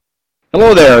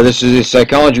Hello there, this is the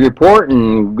Psychology Report,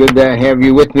 and good to have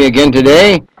you with me again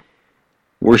today.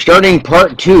 We're starting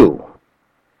part 2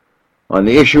 on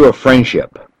the issue of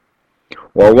friendship,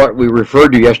 or what we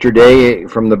referred to yesterday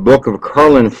from the book of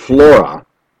Carolyn Flora.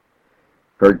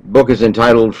 Her book is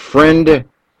entitled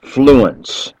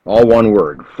Friendfluence, all one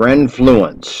word,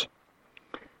 Friendfluence.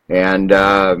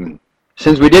 And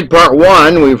since we did part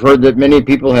 1, we've heard that many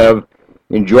people have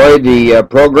enjoyed the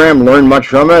program, learned much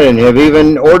from it, and have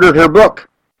even ordered her book.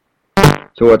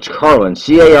 So it's Carolyn,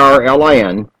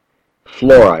 C-A-R-L-I-N,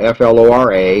 Flora,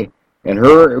 F-L-O-R-A, and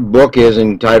her book is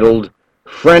entitled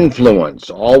Friendfluence,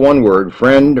 all one word,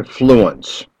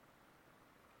 Friendfluence.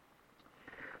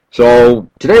 So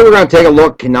today we're going to take a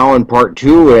look now in part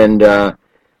 2 and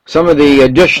some of the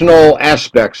additional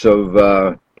aspects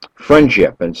of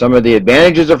friendship and some of the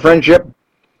advantages of friendship,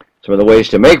 some of the ways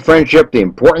to make friendship, the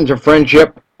importance of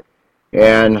friendship,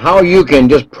 and how you can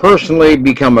just personally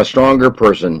become a stronger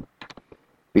person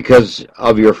because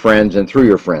of your friends and through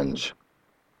your friends.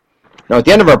 Now, at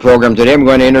the end of our program today, I'm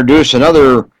going to introduce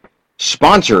another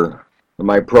sponsor of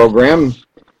my program.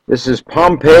 This is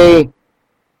Pompeii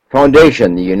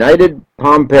Foundation, the United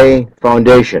Pompeii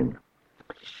Foundation,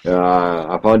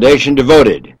 a foundation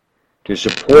devoted to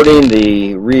supporting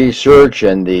the research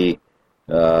and the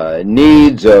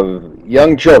needs of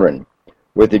young children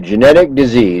with a genetic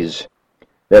disease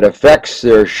that affects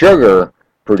their sugar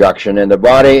production in the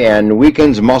body and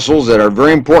weakens muscles that are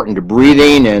very important to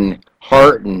breathing and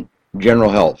heart and general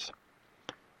health.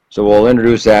 So we'll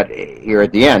introduce that here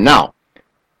at the end. Now,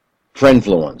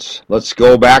 Friendfluence. Let's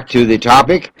go back to the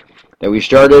topic that we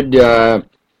started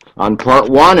on part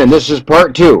 1, and this is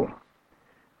part 2,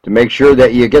 to make sure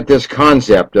that you get this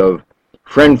concept of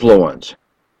Friendfluence,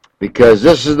 because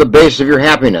this is the base of your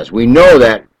happiness. We know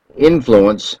that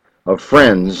influence of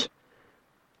friends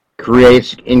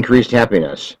creates increased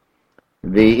happiness.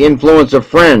 The influence of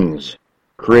friends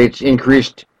creates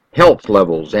increased health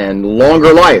levels and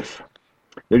longer life.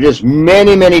 There are just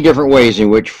many, many different ways in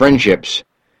which friendships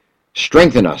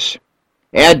strengthen us,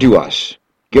 add to us,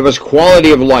 give us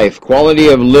quality of life, quality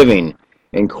of living,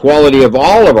 and quality of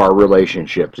all of our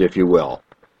relationships, if you will.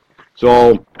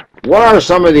 So, what are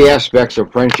some of the aspects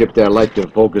of friendship that I'd like to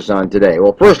focus on today?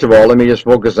 Well, first of all, let me just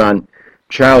focus on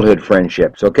childhood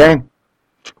friendships, okay?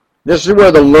 This is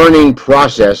where the learning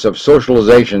process of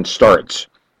socialization starts.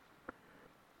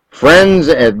 Friends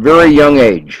at very young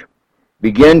age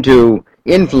begin to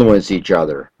influence each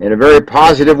other in a very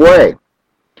positive way.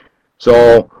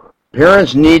 So,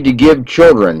 parents need to give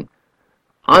children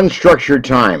unstructured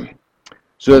time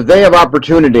so that they have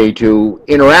opportunity to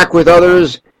interact with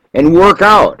others and work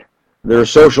out their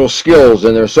social skills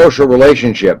and their social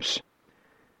relationships.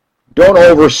 Don't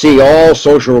oversee all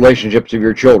social relationships of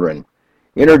your children.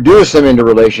 Introduce them into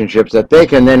relationships that they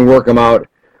can then work them out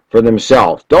for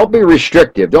themselves. Don't be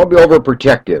restrictive. Don't be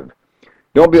overprotective.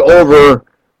 Don't be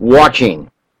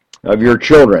over-watching of your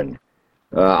children.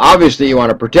 Obviously, you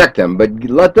want to protect them, but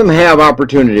let them have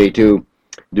opportunity to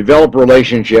develop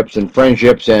relationships and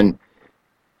friendships and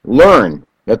learn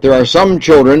that there are some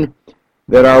children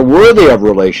that are worthy of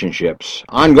relationships,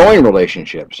 ongoing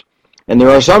relationships. And there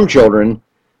are some children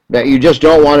that you just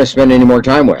don't want to spend any more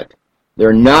time with.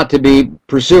 They're not to be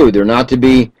pursued. They're not to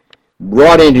be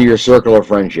brought into your circle of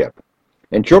friendship.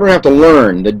 And children have to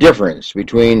learn the difference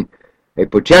between a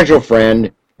potential friend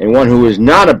and one who is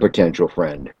not a potential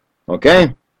friend.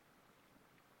 Okay?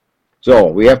 So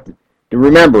we have to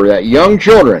remember that young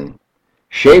children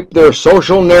shape their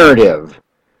social narrative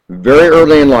very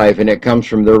early in life, and it comes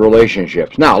from their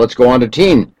relationships. Now, let's go on to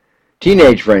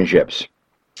teenage friendships.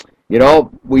 You know,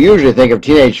 we usually think of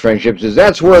teenage friendships as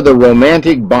that's where the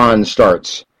romantic bond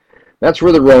starts. That's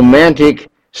where the romantic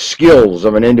skills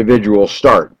of an individual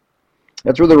start.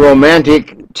 That's where the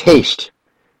romantic taste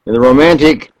and the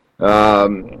romantic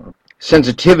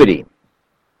sensitivity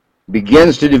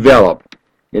begins to develop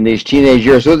in these teenage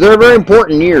years. So they're very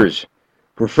important years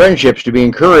for friendships to be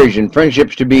encouraged and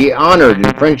friendships to be honored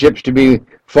and friendships to be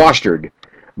fostered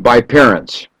by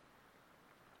parents.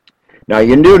 Now,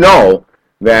 you do know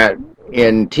that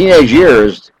in teenage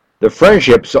years, the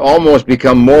friendships almost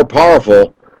become more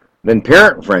powerful than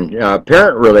parent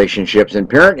relationships and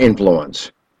parent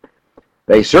influence.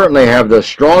 They certainly have the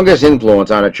strongest influence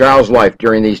on a child's life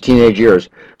during these teenage years.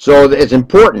 So it's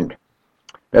important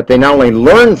that they not only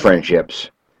learn friendships,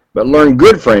 but learn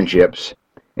good friendships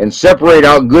and separate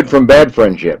out good from bad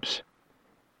friendships,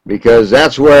 because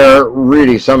that's where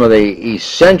really some of the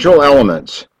essential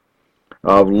elements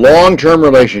of long-term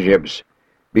relationships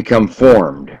become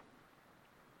formed.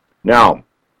 Now,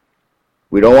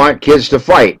 we don't want kids to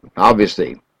fight,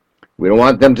 obviously. We don't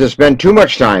want them to spend too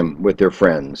much time with their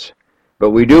friends, but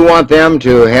we do want them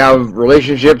to have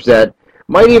relationships that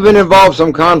might even involve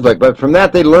some conflict, but from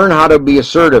that they learn how to be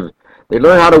assertive. They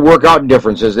learn how to work out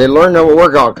differences. They learn how to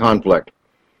work out conflict.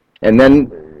 And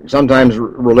then sometimes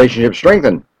relationships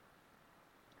strengthen.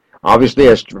 Obviously,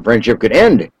 a friendship could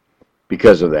end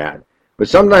because of that. But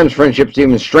sometimes friendships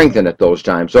even strengthen at those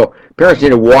times. So parents need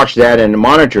to watch that and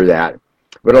monitor that,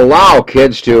 but allow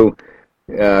kids to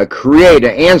create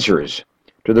answers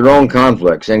to their own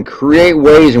conflicts and create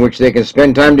ways in which they can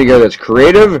spend time together that's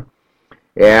creative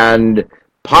and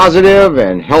positive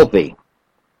and healthy.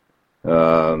 We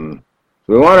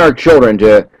want our children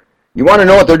to, you want to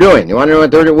know what they're doing. You want to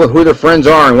know who their friends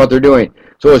are and what they're doing.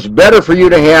 So it's better for you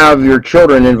to have your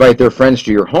children invite their friends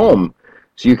to your home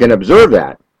so you can observe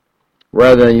that,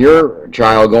 rather than your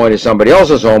child going to somebody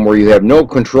else's home where you have no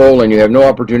control and you have no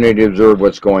opportunity to observe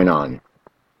what's going on.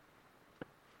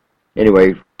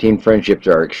 Anyway, teen friendships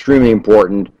are extremely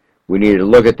important. We need to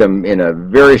look at them in a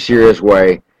very serious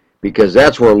way, because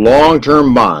that's where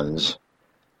long-term bonds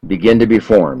begin to be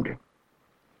formed.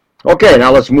 Okay, now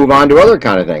let's move on to other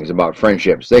kind of things about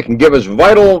friendships. They can give us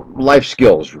vital life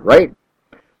skills, right?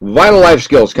 Vital life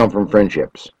skills come from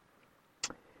friendships.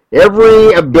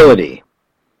 Every ability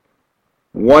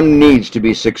one needs to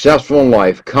be successful in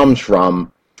life comes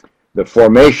from the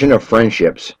formation of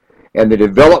friendships and the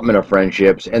development of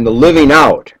friendships and the living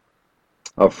out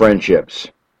of friendships.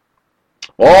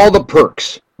 All the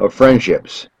perks of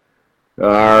friendships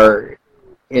are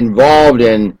involved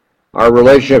in our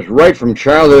relationships right from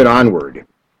childhood onward,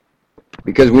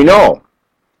 because we know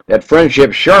that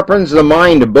friendship sharpens the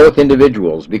mind of both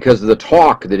individuals because of the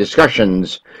talk, the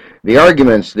discussions, the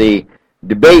arguments, the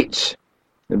debates,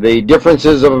 the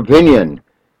differences of opinion.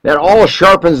 That all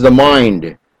sharpens the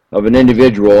mind of an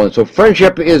individual, and so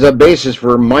friendship is a basis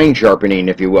for mind sharpening,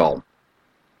 if you will.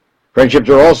 Friendships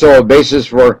are also a basis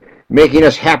for making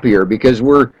us happier because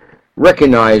we're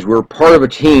recognized, we're part of a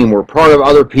team, we're part of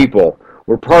other people,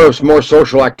 we're part of more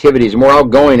social activities, more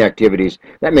outgoing activities.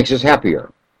 That makes us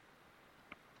happier.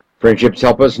 Friendships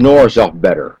help us know ourselves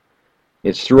better.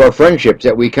 It's through our friendships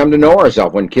that we come to know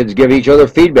ourselves. When kids give each other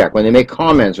feedback, when they make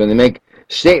comments, when they make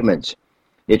statements,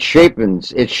 it shapes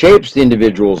the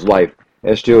individual's life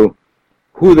as to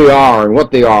who they are and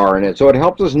what they are, and so it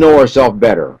helps us know ourselves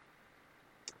better.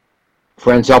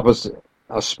 Friends help us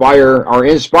aspire or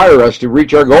inspire us to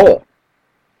reach our goal,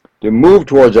 to move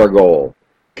towards our goal.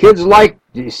 Kids like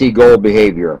to see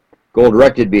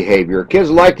goal-directed behavior. Kids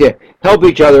like to help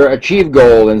each other achieve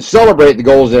goals and celebrate the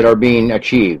goals that are being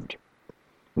achieved.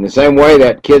 In the same way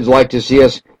that kids like to see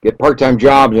us get part-time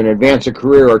jobs and advance a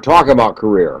career or talk about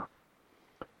career.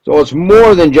 So it's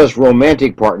more than just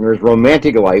romantic partners,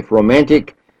 romantic life,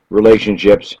 romantic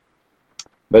relationships,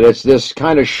 but it's this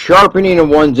kind of sharpening of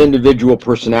one's individual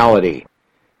personality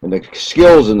and the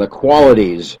skills and the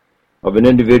qualities of an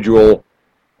individual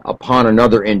upon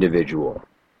another individual.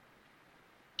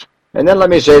 And then let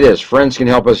me say this, friends can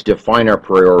help us define our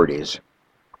priorities.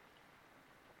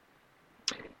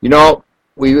 You know,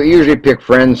 we usually pick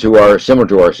friends who are similar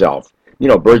to ourselves. You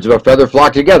know, birds of a feather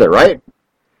flock together, right?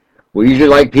 We usually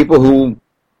like people who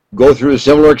go through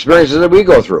similar experiences that we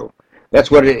go through.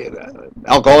 That's what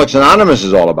Alcoholics Anonymous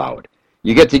is all about.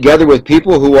 You get together with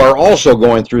people who are also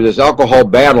going through this alcohol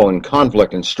battle and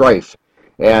conflict and strife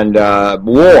and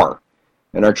war,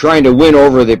 and are trying to win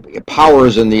over the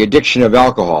powers and the addiction of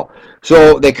alcohol.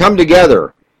 So they come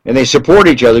together and they support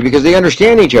each other because they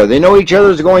understand each other. They know each other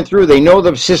is going through. They know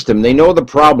the system. They know the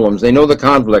problems. They know the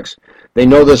conflicts. They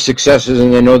know the successes,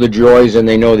 and they know the joys, and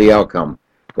they know the outcome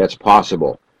that's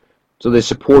possible. So they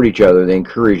support each other. They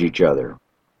encourage each other.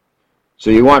 So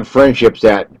you want friendships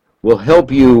that will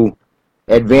help you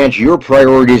advance your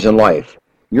priorities in life,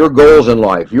 your goals in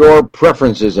life, your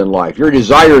preferences in life, your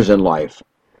desires in life.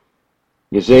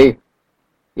 You see,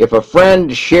 if a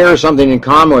friend shares something in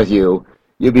common with you,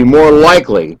 you'll be more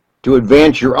likely to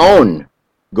advance your own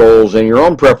goals and your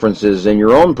own preferences and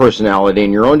your own personality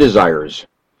and your own desires.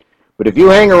 But if you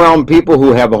hang around people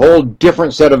who have a whole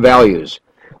different set of values,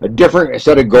 a different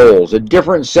set of goals, a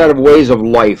different set of ways of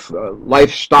life,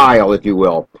 lifestyle, if you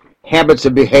will, habits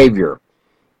of behavior,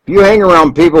 if you hang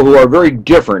around people who are very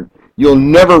different, you'll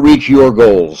never reach your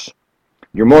goals.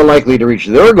 You're more likely to reach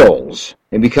their goals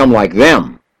and become like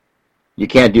them. You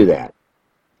can't do that.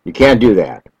 You can't do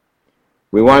that.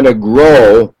 We want to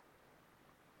grow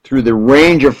through the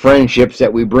range of friendships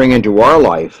that we bring into our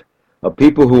life of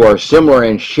people who are similar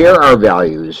and share our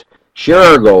values, share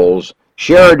our goals,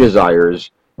 share our desires,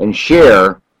 and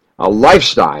share a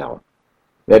lifestyle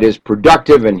that is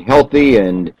productive and healthy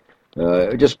and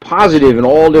just positive in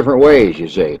all different ways, you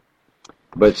see.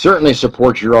 but certainly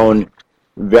supports your own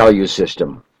value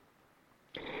system.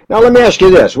 Now let me ask you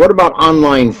this, what about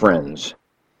online friends?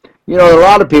 You know, a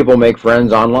lot of people make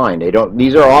friends online.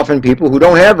 These are often people who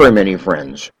don't have very many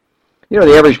friends. You know,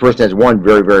 the average person has one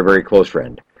very, very, very close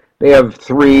friend. They have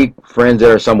 3 friends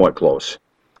that are somewhat close.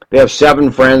 They have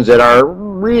 7 friends that are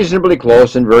reasonably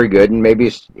close and very good, and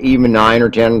maybe even 9 or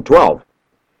 10, 12.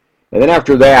 And then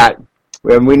after that,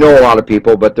 we know a lot of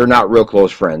people, but they're not real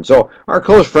close friends. So our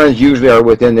close friends usually are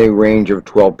within the range of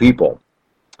 12 people.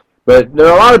 But there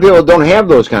are a lot of people that don't have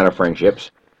those kind of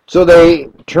friendships, so they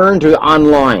turn to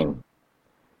online.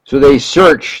 So they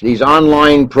search these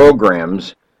online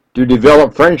programs to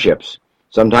develop friendships.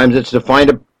 Sometimes it's to find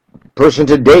a person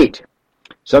to date.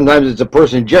 Sometimes it's a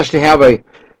person just to have a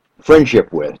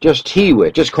friendship with, just tea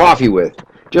with, just coffee with,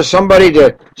 just somebody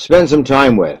to spend some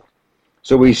time with.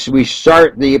 So we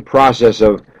start the process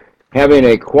of having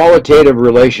a qualitative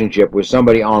relationship with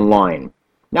somebody online.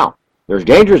 Now, there's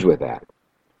dangers with that,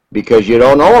 because you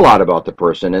don't know a lot about the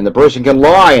person, and the person can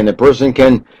lie, and the person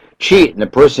can cheat, and the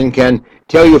person can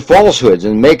tell you falsehoods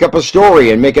and make up a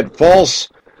story and make it false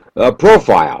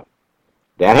profile.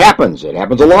 That happens. It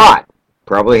happens a lot.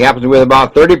 Probably happens with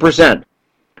about 30% of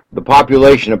the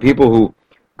population of people who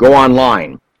go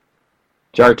online,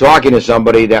 start talking to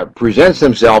somebody that presents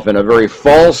themselves in a very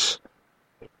false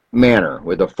manner,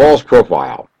 with a false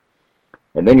profile,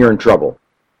 and then you're in trouble.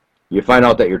 You find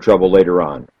out that you're in trouble later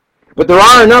on. But there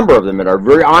are a number of them that are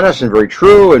very honest and very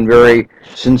true and very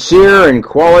sincere and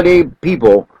quality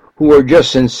people who are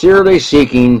just sincerely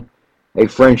seeking a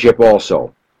friendship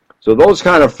also. So those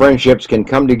kind of friendships can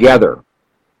come together,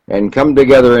 and come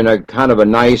together in a kind of a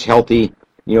nice, healthy,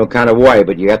 kind of way.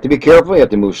 But you have to be careful. You have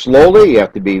to move slowly. You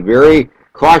have to be very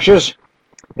cautious,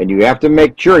 and you have to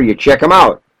make sure you check them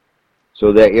out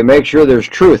so that you make sure there's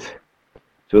truth.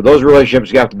 So those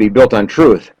relationships have to be built on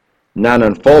truth, not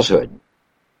on falsehood.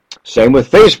 Same with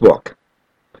Facebook.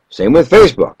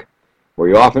 Where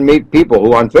you often meet people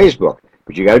who on Facebook,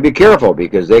 but you got to be careful,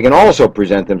 because they can also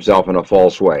present themselves in a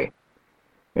false way.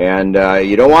 And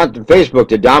you don't want Facebook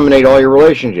to dominate all your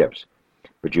relationships.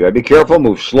 But you got to be careful,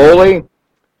 move slowly,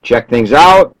 check things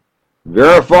out,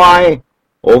 verify.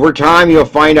 Over time, you'll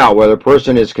find out whether a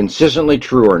person is consistently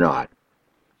true or not.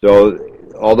 So,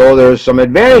 although there's some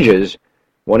advantages,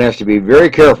 one has to be very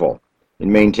careful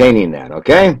in maintaining that,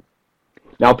 okay?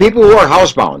 Now, people who are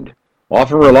housebound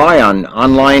often rely on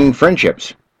online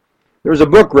friendships. There's a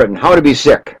book written, How to Be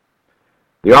Sick.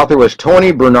 The author was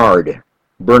Tony Bernard,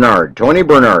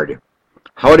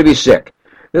 How to Be Sick.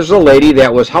 This is a lady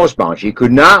that was housebound. She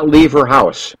could not leave her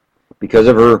house because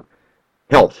of her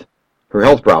health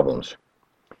problems.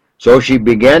 So she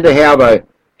began to have a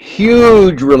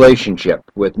huge relationship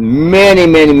with many,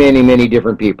 many, many, many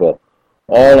different people,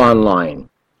 all online.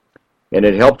 And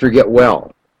it helped her get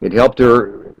well. It helped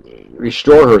her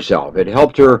restore herself. It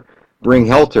helped her bring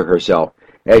health to herself,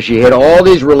 as she had all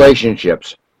these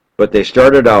relationships, but they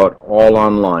started out all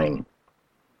online.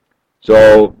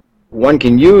 So one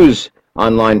can use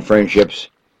online friendships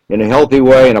in a healthy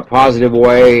way, in a positive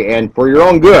way, and for your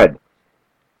own good.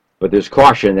 But there's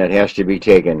caution that has to be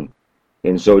taken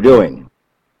in so doing.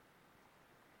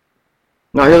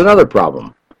 Now here's another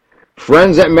problem.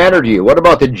 Friends that matter to you. What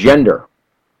about the gender?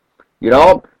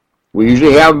 We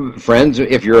usually have friends.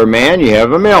 If you're a man, you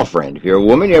have a male friend. If you're a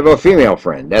woman, you have a female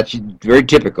friend. That's very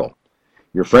typical.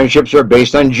 Your friendships are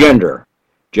based on gender,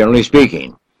 generally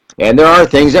speaking. And there are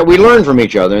things that we learn from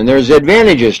each other, and there's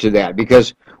advantages to that,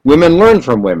 because women learn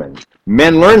from women,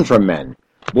 men learn from men,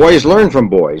 boys learn from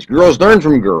boys, girls learn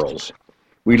from girls.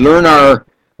 We learn our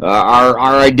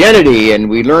identity, and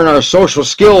we learn our social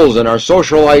skills and our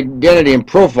social identity and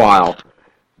profile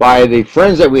by the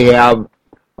friends that we have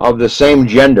of the same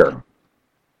gender.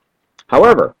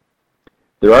 However,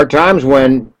 there are times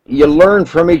when you learn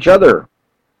from each other,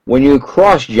 when you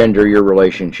cross-gender your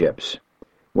relationships.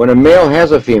 When a male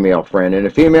has a female friend, and a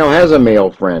female has a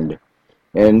male friend,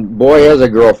 and boy has a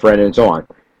girlfriend, and so on.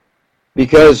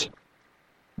 Because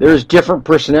there's different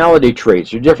personality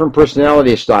traits, there's different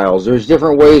personality styles, there's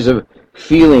different ways of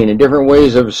feeling, and different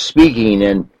ways of speaking,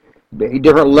 and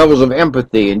different levels of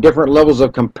empathy, and different levels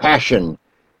of compassion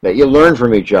that you learn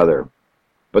from each other.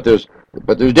 But there's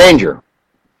danger.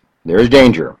 There is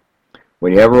danger.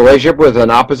 When you have a relationship with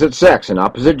an opposite sex, an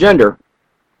opposite gender,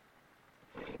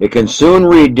 it can soon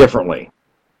read differently.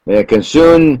 And it can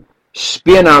soon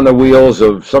spin on the wheels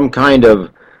of some kind of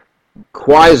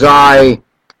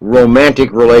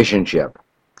quasi-romantic relationship,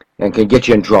 and can get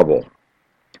you in trouble,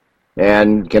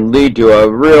 and can lead to a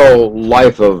real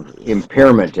life of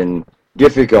impairment and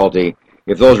difficulty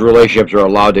if those relationships are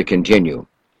allowed to continue.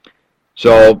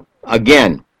 So,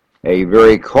 again, A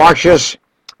very cautious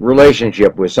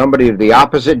relationship with somebody of the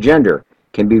opposite gender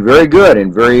can be very good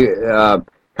and very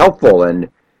helpful and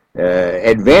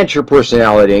advance your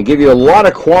personality and give you a lot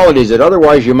of qualities that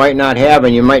otherwise you might not have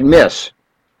and you might miss.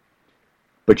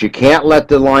 But you can't let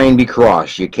the line be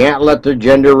crossed. You can't let the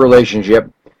gender relationship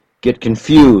get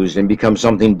confused and become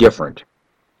something different,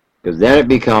 because then it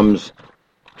becomes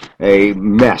a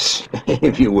mess,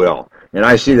 if you will. And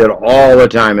I see that all the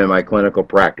time in my clinical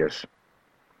practice.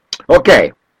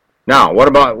 Okay, now what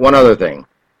about one other thing?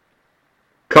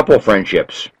 Couple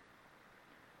friendships.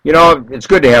 You know, it's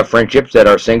good to have friendships that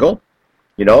are single.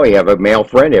 You know, you have a male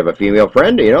friend, you have a female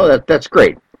friend, you know, that's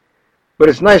great. But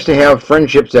it's nice to have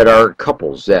friendships that are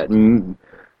couples, that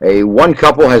one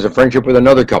couple has a friendship with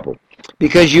another couple,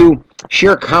 because you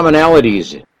share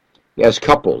commonalities as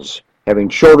couples, having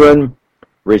children,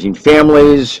 raising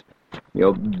families, you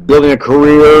know, building a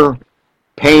career,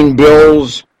 paying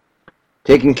bills,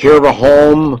 taking care of a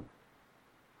home,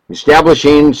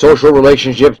 establishing social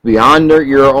relationships beyond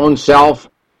your own self.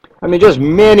 I mean, just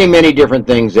many, many different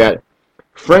things that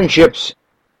friendships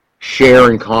share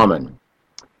in common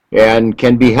and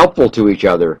can be helpful to each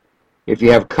other if you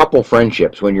have couple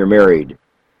friendships when you're married.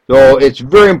 So it's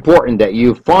very important that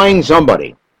you find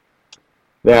somebody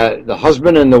that the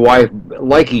husband and the wife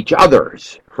like each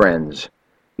other's friends,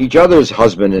 each other's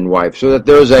husband and wife, so that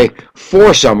there's a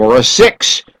foursome or a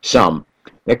six-some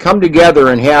that come together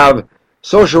and have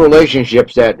social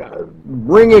relationships that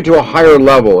bring you to a higher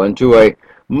level and to a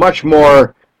much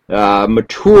more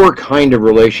mature kind of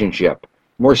relationship,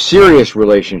 more serious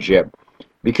relationship,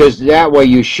 because that way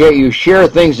you share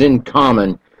things in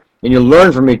common and you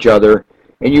learn from each other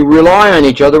and you rely on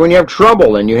each other when you have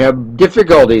trouble and you have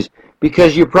difficulties,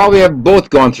 because you probably have both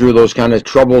gone through those kind of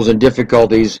troubles and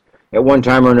difficulties at one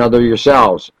time or another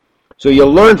yourselves. So you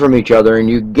learn from each other and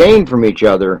you gain from each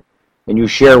other and you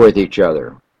share with each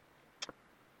other.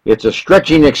 It's a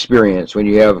stretching experience when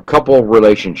you have couple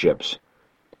relationships.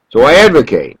 So I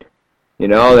advocate, you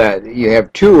know, that you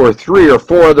have 2 or 3 or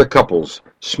 4 other couples,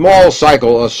 small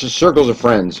circles of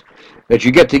friends that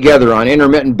you get together on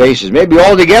intermittent basis, maybe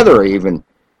all together even.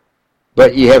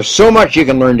 But you have so much you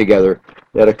can learn together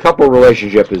that a couple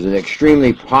relationship is an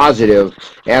extremely positive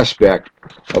aspect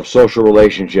of social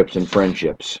relationships and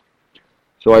friendships.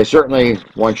 So I certainly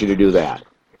want you to do that.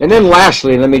 And then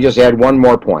lastly, let me just add one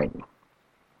more point.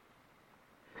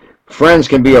 Friends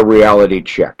can be a reality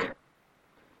check.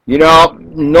 You know,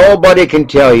 nobody can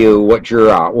tell you what you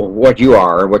are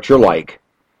or what you're like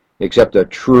except a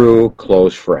true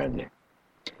close friend.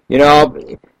 You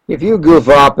know, if you goof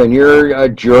up and you're a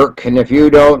jerk and if you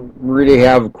don't really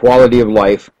have quality of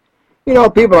life, you know,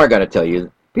 people aren't going to tell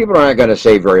you. People aren't going to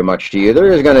say very much to you.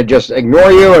 They're just going to just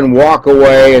ignore you and walk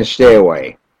away and stay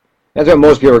away. That's what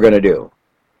most people are going to do.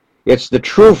 It's the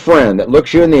true friend that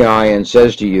looks you in the eye and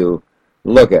says to you,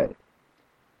 look it,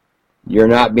 you're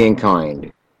not being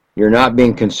kind. You're not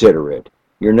being considerate.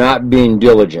 You're not being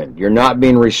diligent. You're not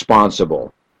being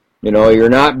responsible. You know, you're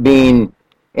not being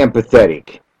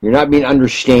empathetic. You're not being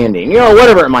understanding. You know,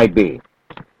 whatever it might be.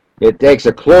 It takes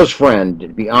a close friend to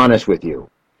be honest with you.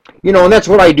 You know, and that's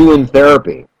what I do in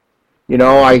therapy. You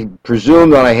know, I presume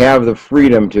that I have the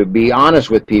freedom to be honest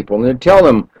with people and to tell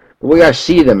them the way I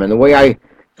see them and the way I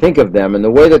think of them and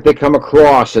the way that they come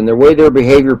across and the way their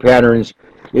behavior patterns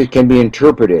can be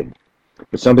interpreted.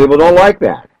 But some people don't like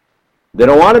that. They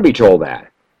don't want to be told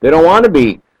that. They don't want to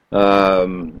be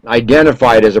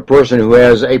identified as a person who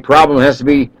has a problem that has to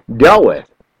be dealt with.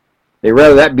 They'd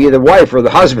rather that be the wife or the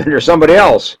husband or somebody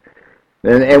else.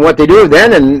 And what they do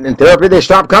then in therapy, they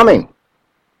stop coming.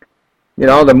 You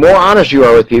know, the more honest you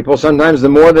are with people, sometimes the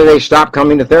more that they stop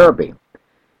coming to therapy.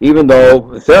 Even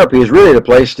though therapy is really the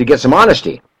place to get some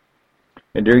honesty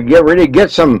and to really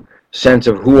get some sense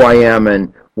of who I am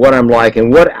and what I'm like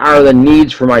and what are the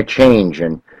needs for my change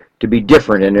and to be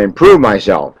different and improve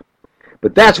myself.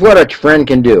 But that's what a friend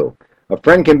can do. A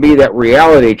friend can be that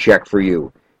reality check for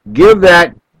you. Give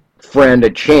that friend a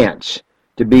chance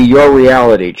to be your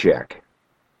reality check.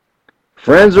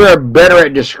 Friends are better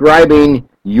at describing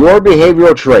your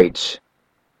behavioral traits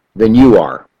than you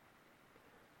are.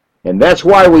 And that's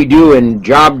why we do in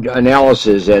job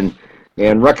analysis and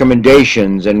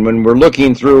recommendations and when we're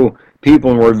looking through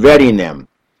people and we're vetting them.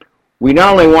 We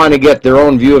not only want to get their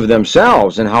own view of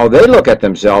themselves and how they look at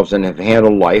themselves and have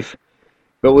handled life,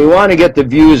 but we want to get the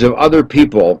views of other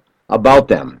people about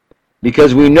them,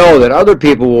 because we know that other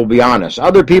people will be honest.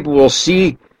 Other people will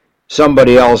see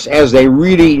somebody else as they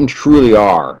really and truly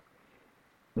are,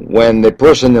 when the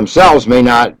person themselves may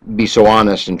not be so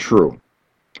honest and true.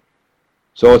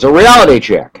 So it's a reality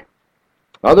check.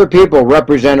 Other people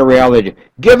represent a reality.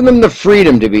 Give them the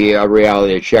freedom to be a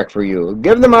reality check for you.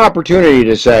 Give them an opportunity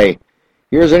to say,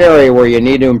 here's an area where you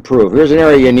need to improve. Here's an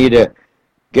area you need to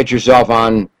get yourself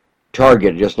on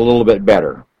target just a little bit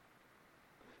better.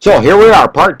 So here we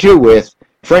are, part 2 with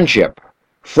friendship.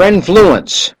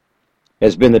 Friendfluence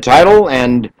has been the title,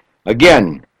 and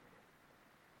again,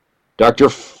 Dr.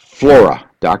 Flora,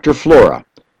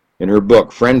 in her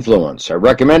book, Friendfluence. I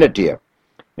recommend it to you.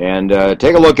 And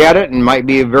take a look at it, and it might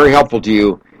be very helpful to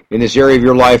you in this area of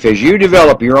your life as you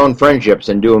develop your own friendships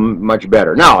and do them much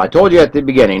better. Now, I told you at the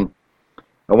beginning,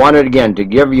 I wanted again to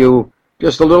give you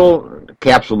just a little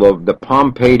capsule of the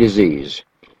Pompe disease.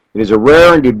 It is a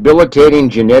rare and debilitating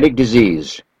genetic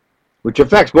disease which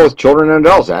affects both children and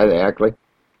adults, actually.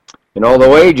 And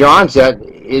although age onset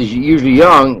is usually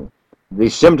young, the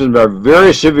symptoms are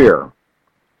very severe,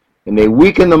 and they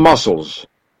weaken the muscles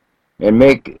and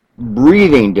make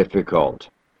breathing difficult.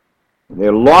 The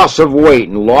loss of weight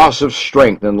and loss of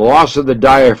strength and loss of the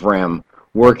diaphragm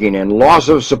working and loss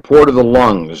of support of the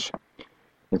lungs.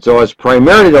 And so it's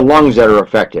primarily the lungs that are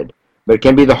affected, but it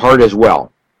can be the heart as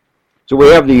well. So we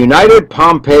have the United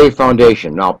Pompe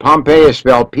Foundation. Now, Pompe is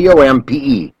spelled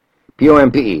P-O-M-P-E.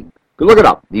 P-O-M-P-E. Go look it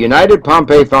up, the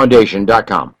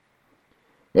UnitedPompeFoundation.com.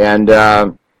 And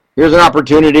here's an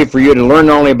opportunity for you to learn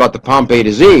not only about the Pompe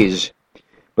disease,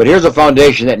 but here's a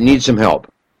foundation that needs some help,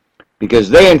 because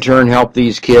they in turn help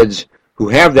these kids who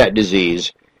have that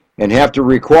disease and have to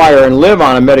require and live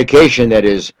on a medication that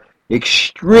is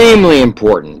extremely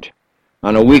important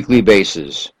on a weekly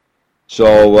basis.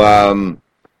 So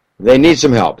they need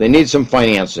some help. They need some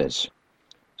finances.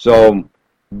 So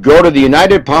go to the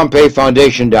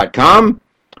UnitedPompeFoundation.com,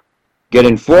 get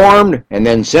informed, and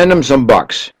then send them some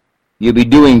bucks. You'll be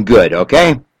doing good,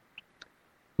 okay?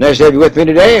 Nice to have you with me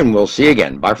today, and we'll see you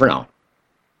again. Bye for now.